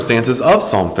circumstances of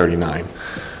Psalm 39.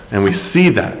 And we see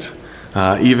that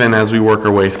even as we work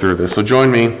our way through this. So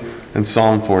join me in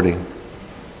Psalm 40.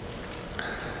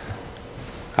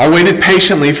 I waited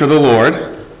patiently for the Lord,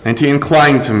 and he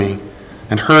inclined to me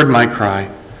and heard my cry.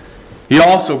 He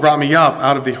also brought me up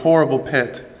out of the horrible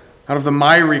pit, out of the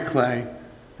miry clay,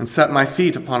 and set my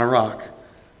feet upon a rock,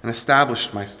 and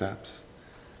established my steps.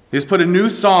 He has put a new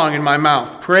song in my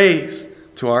mouth, praise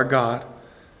to our God.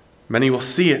 Many will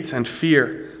see it and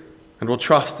fear, and will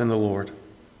trust in the Lord.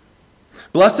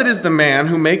 Blessed is the man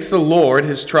who makes the Lord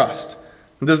his trust,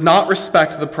 and does not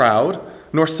respect the proud,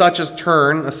 nor such as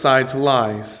turn aside to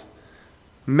lies.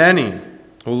 Many,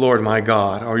 O Lord my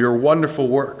God, are your wonderful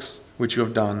works which you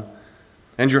have done,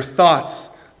 and your thoughts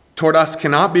toward us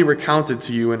cannot be recounted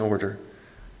to you in order.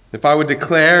 If I would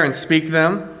declare and speak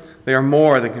them, they are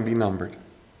more than can be numbered.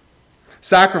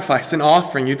 Sacrifice and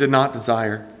offering you did not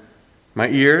desire. My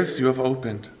ears you have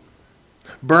opened.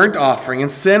 Burnt offering and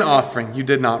sin offering you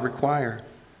did not require.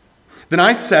 Then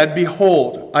I said,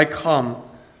 behold, I come.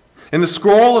 In the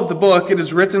scroll of the book it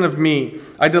is written of me,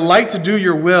 I delight to do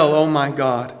your will, O my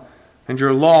God, and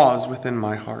your law is within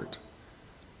my heart.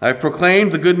 I have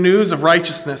proclaimed the good news of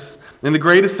righteousness in the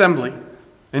great assembly.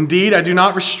 Indeed, I do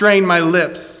not restrain my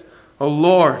lips. O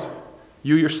Lord,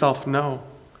 you yourself know.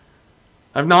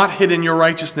 I have not hidden your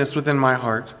righteousness within my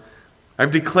heart. I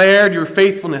have declared your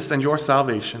faithfulness and your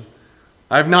salvation.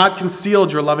 I have not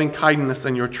concealed your loving kindness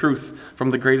and your truth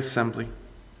from the great assembly.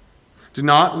 Do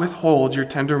not withhold your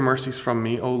tender mercies from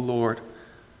me, O Lord.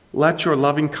 Let your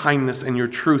loving kindness and your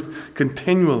truth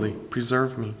continually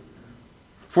preserve me.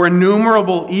 For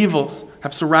innumerable evils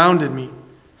have surrounded me.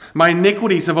 My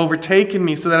iniquities have overtaken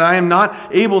me so that I am not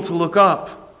able to look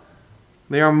up.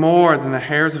 They are more than the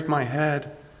hairs of my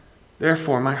head.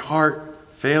 Therefore my heart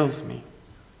fails me.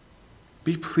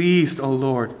 Be pleased, O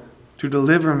Lord, to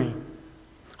deliver me.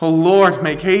 O Lord,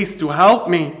 make haste to help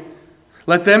me.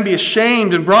 Let them be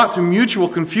ashamed and brought to mutual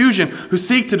confusion who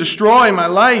seek to destroy my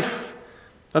life.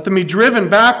 Let them be driven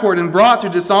backward and brought to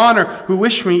dishonor who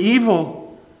wish me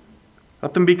evil.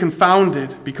 Let them be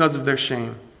confounded because of their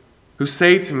shame, who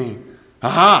say to me,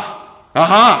 Aha!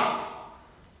 Aha!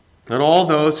 Let all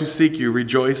those who seek you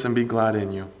rejoice and be glad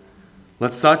in you.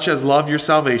 Let such as love your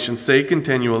salvation say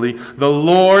continually, The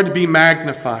Lord be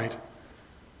magnified.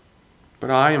 But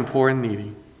I am poor and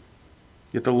needy,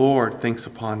 yet the Lord thinks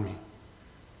upon me.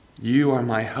 You are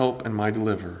my help and my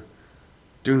deliverer.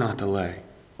 Do not delay,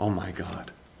 O my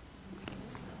God.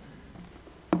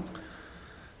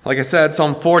 Like I said,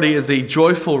 Psalm 40 is a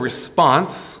joyful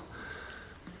response.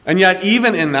 And yet,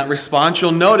 even in that response,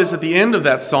 you'll notice at the end of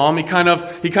that psalm, he kind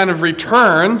of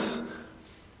returns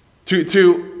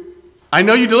to I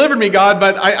know you delivered me, God,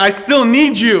 but I still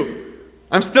need you.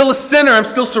 I'm still a sinner. I'm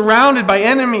still surrounded by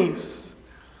enemies.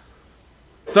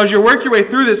 So as you work your way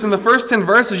through this, in the first 10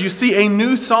 verses, you see a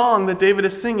new song that David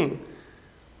is singing.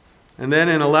 And then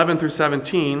in 11 through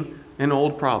 17, an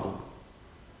old problem.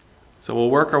 So we'll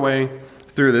work our way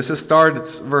through this. It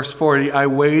starts verse 40. I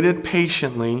waited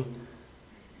patiently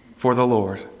for the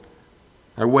Lord.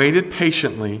 I waited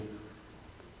patiently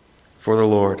for the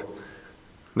Lord.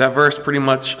 That verse pretty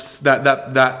much,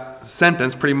 that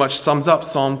sentence pretty much sums up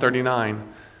Psalm 39.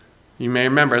 You may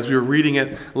remember as we were reading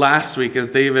it last week,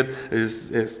 as David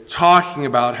is talking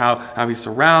about how he's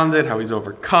surrounded, how he's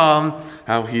overcome,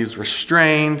 how he's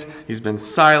restrained, he's been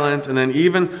silent, and then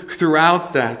even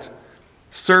throughout that,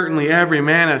 certainly every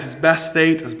man at his best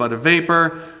state is but a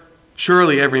vapor.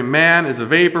 Surely every man is a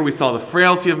vapor. We saw the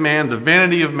frailty of man, the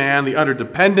vanity of man, the utter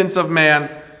dependence of man.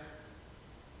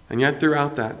 And yet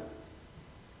throughout that,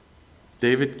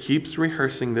 David keeps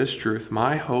rehearsing this truth.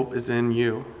 My hope is in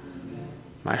you.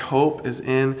 My hope is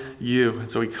in you. And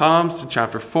so he comes to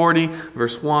chapter 40,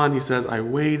 verse 1. He says, I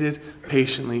waited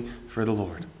patiently for the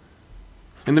Lord.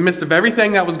 In the midst of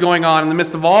everything that was going on, in the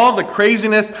midst of all the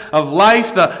craziness of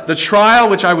life, the trial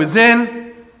which I was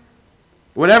in,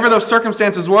 whatever those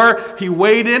circumstances were, he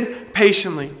waited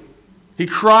patiently. He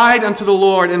cried unto the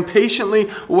Lord and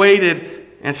patiently waited,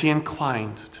 and he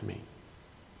inclined to me.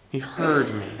 He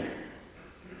heard me.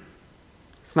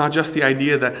 It's not just the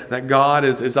idea that God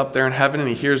is up there in heaven and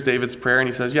he hears David's prayer and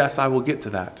he says, yes, I will get to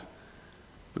that.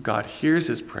 But God hears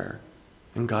his prayer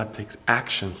and God takes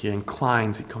action. He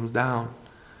inclines, he comes down.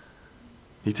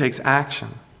 He takes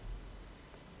action.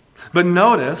 But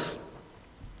notice,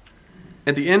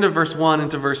 at the end of verse 1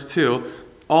 into verse 2,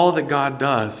 all that God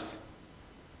does.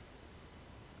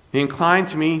 He inclined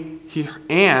to me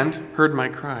and heard my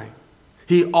cry.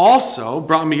 He also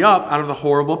brought me up out of the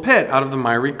horrible pit, out of the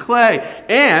miry clay.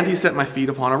 And he set my feet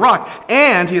upon a rock.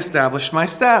 And he established my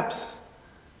steps.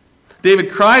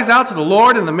 David cries out to the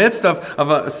Lord in the midst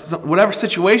of whatever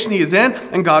situation he is in,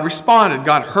 and God responded.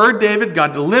 God heard David,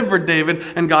 God delivered David,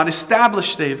 and God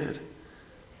established David.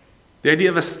 The idea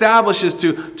of establish is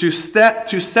to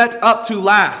set up to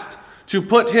last, to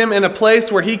put him in a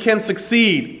place where he can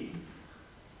succeed.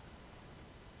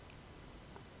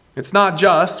 It's not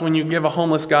just when you give a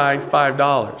homeless guy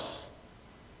 $5.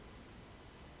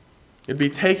 It'd be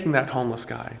taking that homeless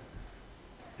guy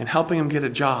and helping him get a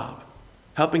job,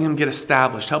 helping him get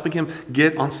established, helping him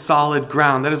get on solid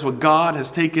ground. That is what God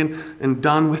has taken and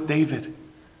done with David.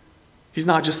 He's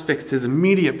not just fixed his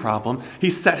immediate problem,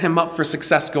 he's set him up for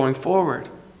success going forward.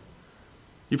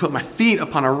 You put my feet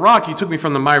upon a rock, you took me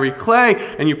from the miry clay,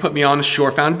 and you put me on a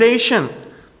sure foundation.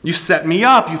 You set me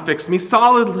up, you fixed me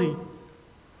solidly.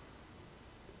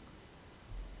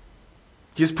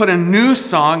 He's put a new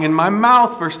song in my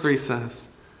mouth, verse 3 says.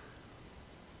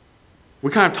 We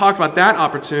kind of talked about that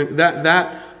opportunity,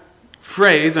 that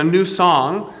phrase, a new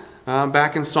song,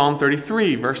 back in Psalm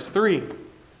 33, verse 3.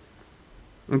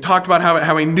 We talked about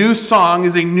how a new song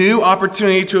is a new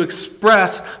opportunity to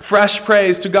express fresh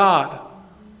praise to God.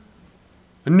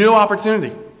 A new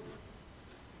opportunity.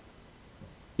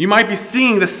 You might be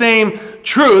singing the same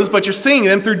truths, but you're singing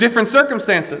them through different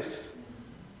circumstances.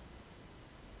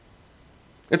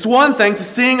 It's one thing to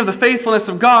sing of the faithfulness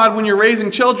of God when you're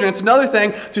raising children. It's another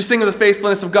thing to sing of the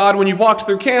faithfulness of God when you've walked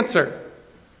through cancer.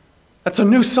 That's a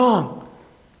new song,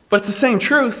 but it's the same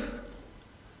truth.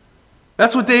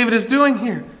 That's what David is doing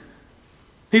here.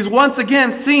 He's once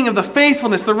again singing of the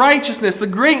faithfulness, the righteousness, the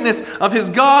greatness of his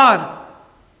God.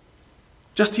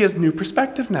 Just he has new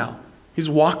perspective now. He's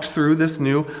walked through this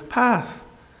new path.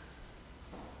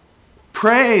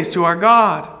 Praise to our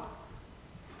God.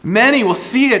 Many will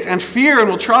see it and fear and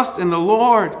will trust in the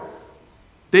Lord.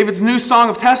 David's new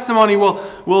song of testimony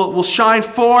will shine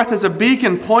forth as a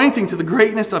beacon pointing to the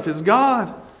greatness of his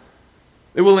God.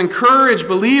 It will encourage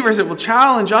believers. It will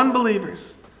challenge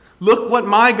unbelievers. Look what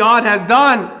my God has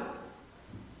done.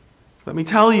 Let me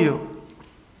tell you.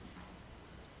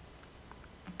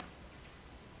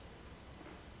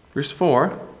 Verse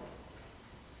 4.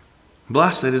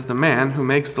 Blessed is the man who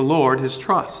makes the Lord his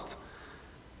trust.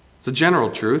 It's a general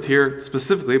truth here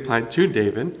specifically applied to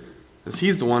David, as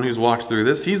he's the one who's walked through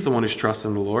this. He's the one who's trusted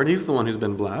in the Lord. He's the one who's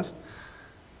been blessed.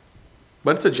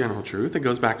 But it's a general truth. It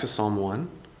goes back to Psalm 1.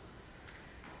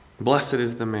 Blessed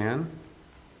is the man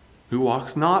who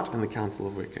walks not in the counsel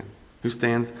of wicked, who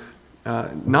stands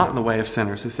not in the way of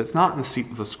sinners, who sits not in the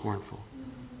seat of the scornful.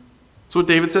 That's what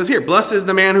David says here. Blessed is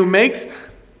the man who makes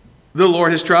the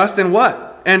Lord his trust, and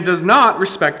what? And does not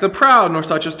respect the proud, nor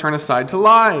such as turn aside to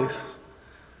lies.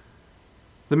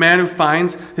 The man who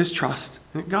finds his trust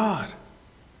in God.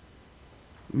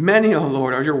 Many, O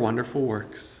Lord, are your wonderful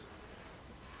works.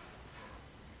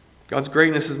 God's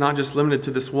greatness is not just limited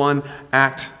to this one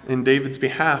act in David's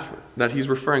behalf that he's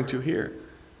referring to here.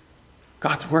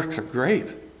 God's works are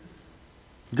great.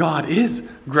 God is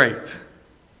great.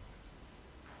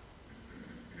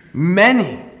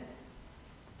 Many,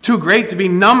 too great to be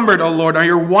numbered, O Lord, are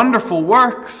your wonderful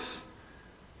works.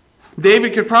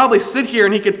 David could probably sit here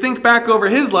and he could think back over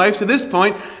his life to this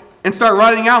point and start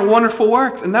writing out wonderful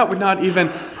works, and that would not even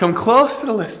come close to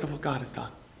the list of what God has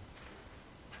done.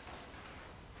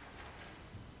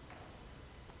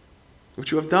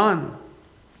 What you have done.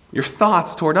 Your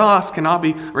thoughts toward us cannot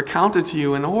be recounted to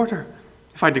you in order.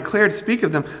 If I declare to speak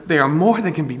of them, they are more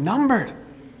than can be numbered.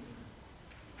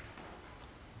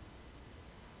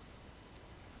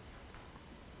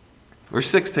 Verse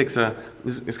 6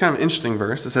 it's kind of an interesting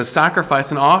verse. It says, sacrifice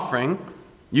and offering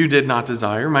you did not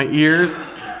desire. My ears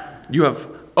you have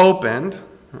opened.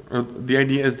 Or the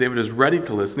idea is David is ready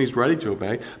to listen. He's ready to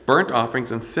obey. Burnt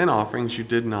offerings and sin offerings you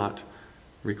did not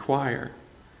require.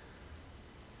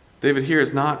 David here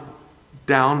is not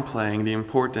downplaying the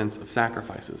importance of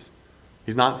sacrifices.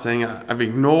 He's not saying, I've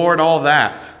ignored all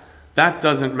that. That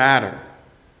doesn't matter.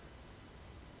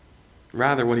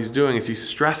 Rather, what he's doing is he's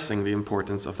stressing the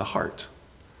importance of the heart.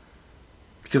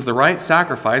 Because the right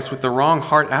sacrifice with the wrong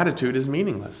heart attitude is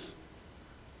meaningless.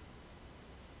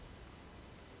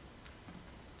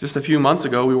 Just a few months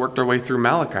ago, we worked our way through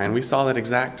Malachi, and we saw that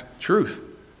exact truth.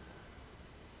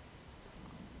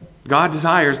 God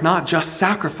desires not just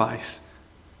sacrifice.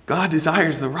 God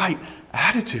desires the right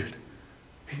attitude.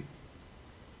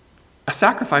 A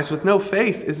sacrifice with no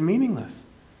faith is meaningless.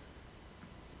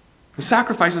 The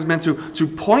sacrifice is meant to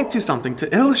point to something,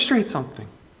 to illustrate something.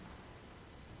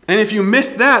 And if you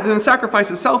miss that, then the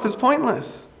sacrifice itself is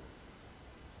pointless.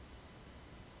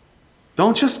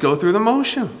 Don't just go through the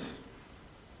motions.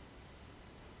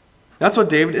 That's what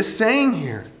David is saying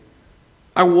here.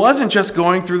 I wasn't just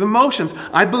going through the motions.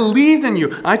 I believed in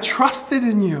you. I trusted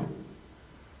in you.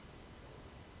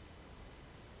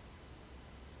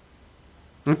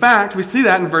 In fact, we see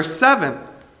that in verse 7.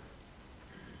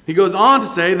 He goes on to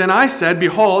say, "Then I said,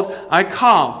 Behold, I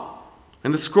come.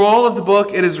 In the scroll of the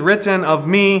book it is written of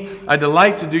me, I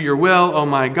delight to do your will, O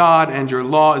my God, and your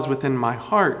law is within my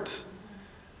heart."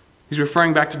 He's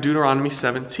referring back to Deuteronomy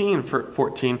 17,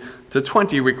 14 to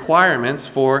 20 requirements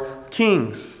for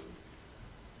kings.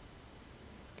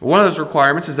 One of those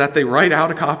requirements is that they write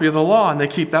out a copy of the law and they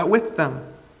keep that with them.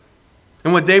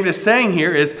 And what David is saying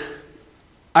here is,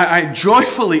 I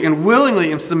joyfully and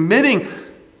willingly am submitting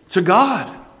to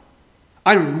God.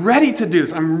 I'm ready to do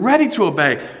this. I'm ready to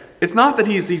obey. It's not that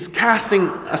he's casting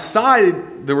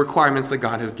aside the requirements that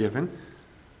God has given.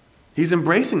 He's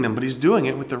embracing them, but he's doing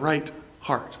it with the right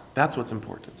heart. That's what's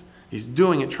important. He's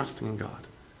doing it trusting in God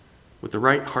with the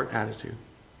right heart attitude.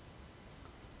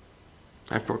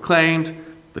 I've proclaimed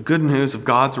the good news of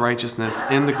God's righteousness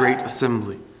in the great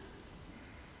assembly.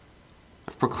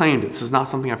 I've proclaimed it. This is not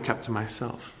something I've kept to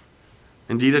myself.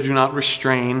 Indeed, I do not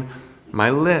restrain my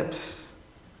lips.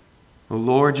 O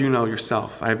Lord, you know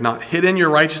yourself. I have not hidden your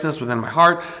righteousness within my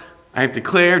heart. I have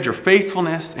declared your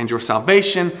faithfulness and your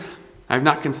salvation. I have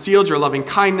not concealed your loving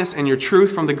kindness and your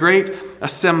truth from the great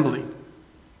assembly.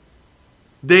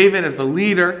 David, as the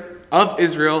leader of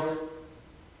Israel,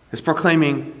 is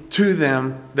proclaiming to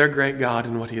them their great God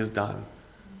and what he has done.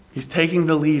 He's taking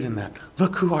the lead in that.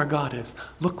 Look who our God is.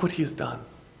 Look what he has done.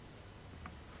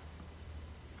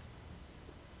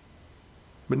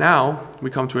 But now we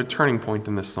come to a turning point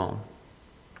in this psalm.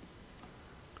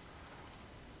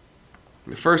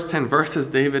 In the first 10 verses,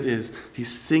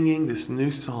 he's singing this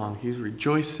new song. He's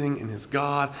rejoicing in his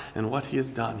God and what he has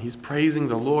done. He's praising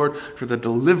the Lord for the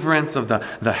deliverance of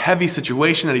the heavy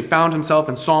situation that he found himself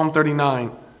in Psalm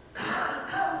 39.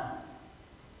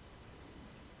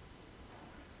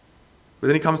 But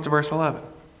then he comes to verse 11.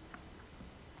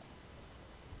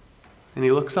 And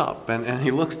he looks up and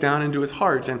he looks down into his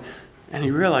heart and he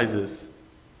realizes,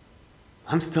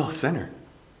 I'm still a sinner.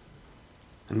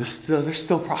 And there's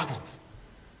still problems.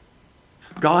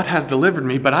 God has delivered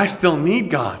me, but I still need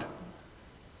God.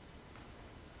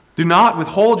 Do not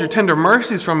withhold your tender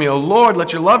mercies from me, O Lord.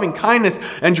 Let your loving kindness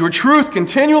and your truth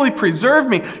continually preserve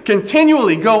me.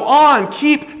 Continually go on,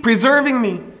 keep preserving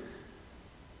me.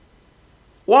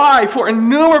 Why? For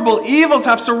innumerable evils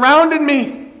have surrounded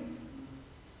me.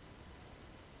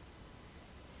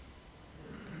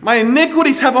 My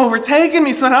iniquities have overtaken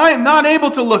me so that I am not able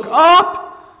to look up.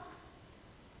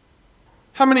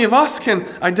 How many of us can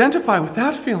identify with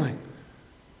that feeling?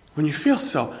 When you feel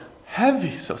so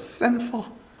heavy, so sinful,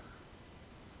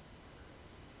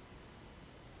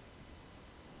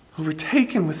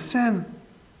 overtaken with sin.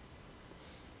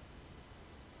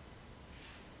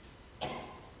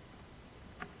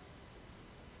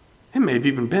 It may have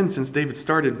even been since David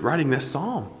started writing this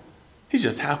psalm. He's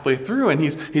just halfway through and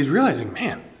he's realizing,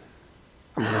 man,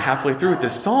 I'm only halfway through with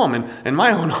this psalm and in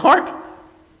my own heart,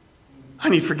 I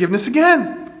need forgiveness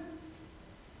again.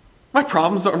 My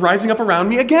problems are rising up around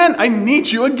me again. I need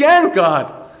you again,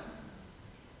 God.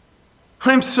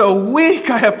 I'm so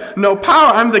weak. I have no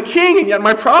power. I'm the king, and yet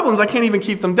my problems, I can't even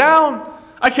keep them down.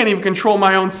 I can't even control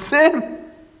my own sin.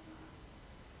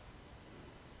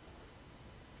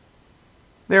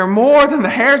 They are more than the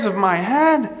hairs of my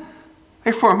head.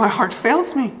 Therefore, my heart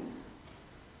fails me.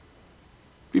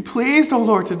 Be pleased, O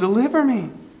Lord, to deliver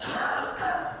me.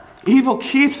 Evil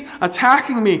keeps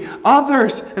attacking me,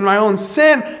 others, and my own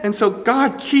sin. And so,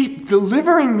 God, keep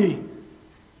delivering me.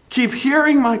 Keep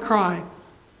hearing my cry.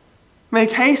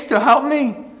 Make haste to help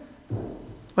me.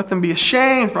 Let them be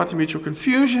ashamed, brought to mutual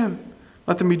confusion.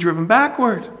 Let them be driven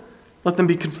backward. Let them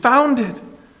be confounded.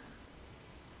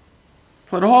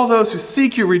 Let all those who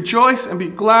seek you rejoice and be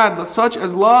glad. Let such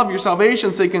as love your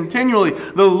salvation say continually,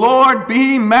 the Lord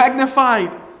be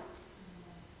magnified.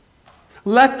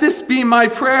 Let this be my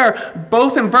prayer,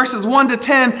 both in verses 1 to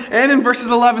 10 and in verses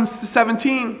 11 to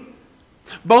 17.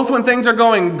 Both when things are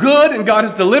going good and God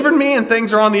has delivered me and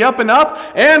things are on the up and up,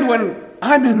 and when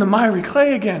I'm in the miry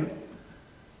clay again.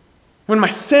 When my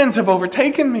sins have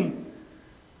overtaken me.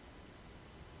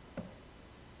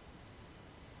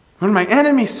 When my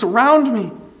enemies surround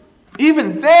me,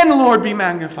 even then, Lord, be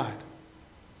magnified.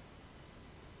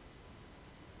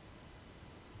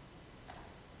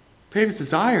 David's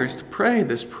desire is to pray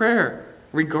this prayer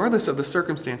regardless of the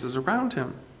circumstances around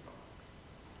him.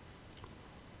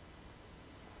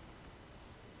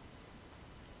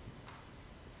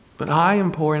 But I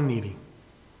am poor and needy,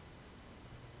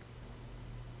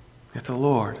 yet the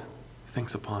Lord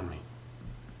thinks upon me.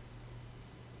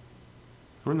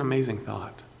 What an amazing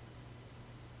thought.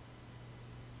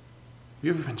 Have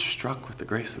you ever been struck with the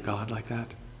grace of God like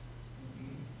that?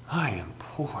 I am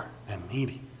poor and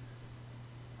needy.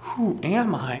 Who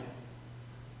am I?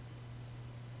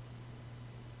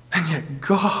 And yet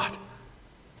God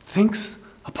thinks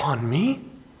upon me?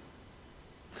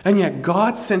 And yet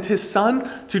God sent his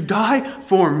Son to die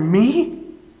for me?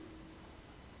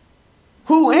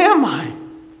 Who am I?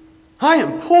 I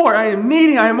am poor, I am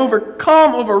needy, I am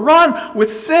overcome, overrun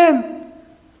with sin.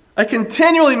 I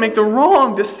continually make the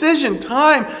wrong decision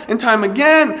time and time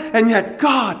again, and yet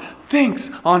God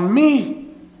thinks on me.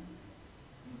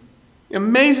 The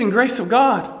amazing grace of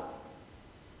God.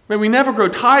 May we never grow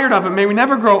tired of it. May we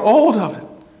never grow old of it.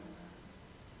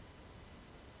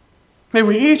 May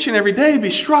we each and every day be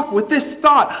struck with this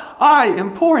thought: I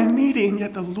am poor and needy, and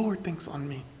yet the Lord thinks on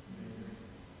me.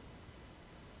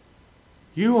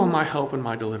 You are my help and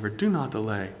my deliverer. Do not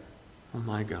delay, O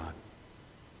my God.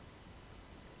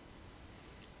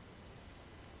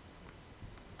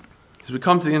 As we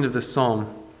come to the end of this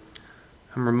psalm,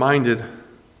 I'm reminded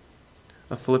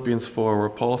of Philippians 4, where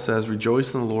Paul says,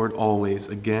 rejoice in the Lord always.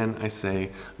 Again, I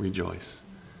say, rejoice.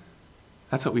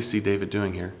 That's what we see David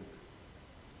doing here.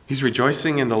 He's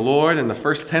rejoicing in the Lord in the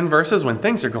first 10 verses when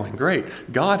things are going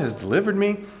great. God has delivered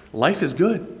me. Life is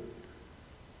good.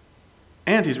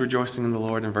 And he's rejoicing in the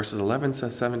Lord in verses 11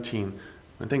 to 17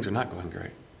 when things are not going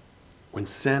great. When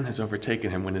sin has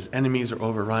overtaken him, when his enemies are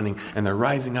overrunning and they're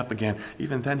rising up again,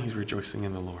 even then he's rejoicing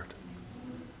in the Lord.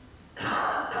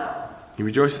 He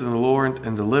rejoices in the Lord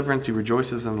in deliverance. He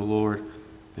rejoices in the Lord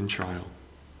in trial.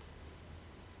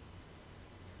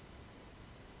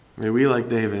 May we, like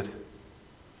David,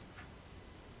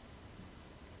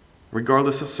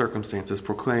 regardless of circumstances,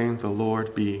 proclaim the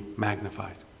Lord be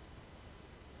magnified.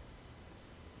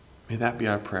 May that be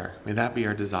our prayer. May that be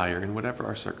our desire in whatever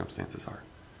our circumstances are.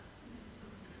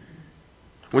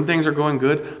 When things are going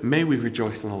good, may we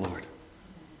rejoice in the Lord.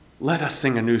 Let us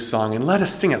sing a new song, and let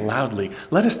us sing it loudly.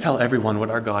 Let us tell everyone what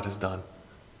our God has done.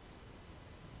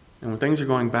 And when things are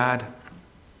going bad,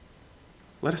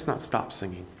 let us not stop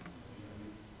singing.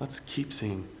 Let's keep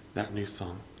singing that new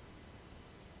song.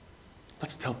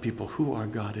 Let's tell people who our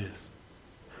God is.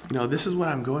 You know, this is what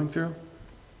I'm going through,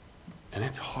 and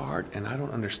it's hard, and I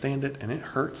don't understand it, and it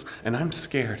hurts, and I'm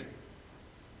scared.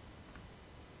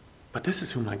 But this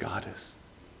is who my God is.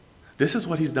 This is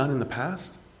what he's done in the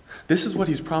past. This is what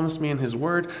he's promised me in his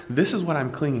word. This is what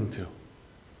I'm clinging to.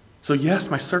 So yes,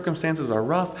 my circumstances are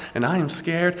rough, and I am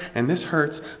scared, and this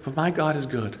hurts, but my God is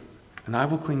good, and I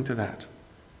will cling to that.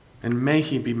 And may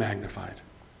he be magnified.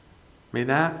 May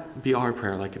that be our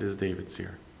prayer like it is David's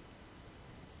here.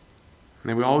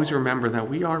 May we always remember that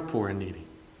we are poor and needy.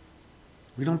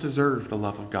 We don't deserve the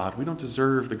love of God. We don't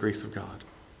deserve the grace of God.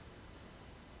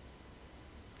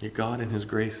 Yet God in his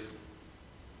grace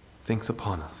thinks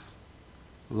upon us,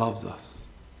 loves us,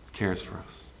 cares for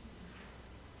us.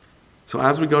 So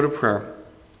as we go to prayer,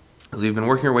 as we've been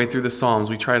working our way through the Psalms,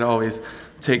 we try to always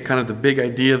take kind of the big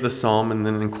idea of the Psalm and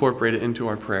then incorporate it into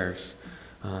our prayers.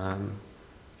 And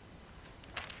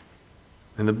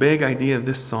the big idea of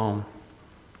this Psalm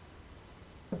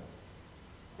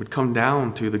would come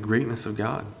down to the greatness of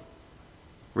God,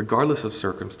 regardless of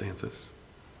circumstances.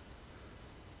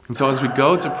 And so as we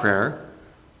go to prayer,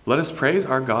 let us praise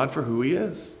our God for who he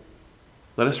is.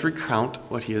 Let us recount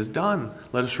what he has done.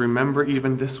 Let us remember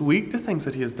even this week the things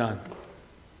that he has done.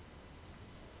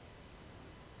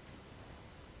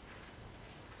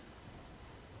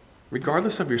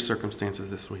 Regardless of your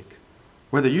circumstances this week,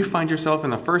 whether you find yourself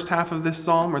in the first half of this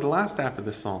psalm or the last half of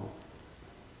this psalm,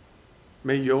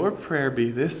 may your prayer be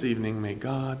this evening, may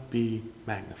God be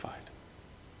magnified.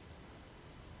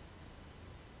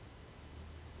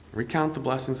 Recount the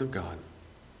blessings of God.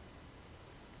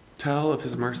 Tell of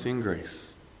his mercy and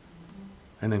grace.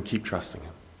 And then keep trusting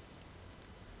him.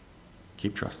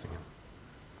 Keep trusting him.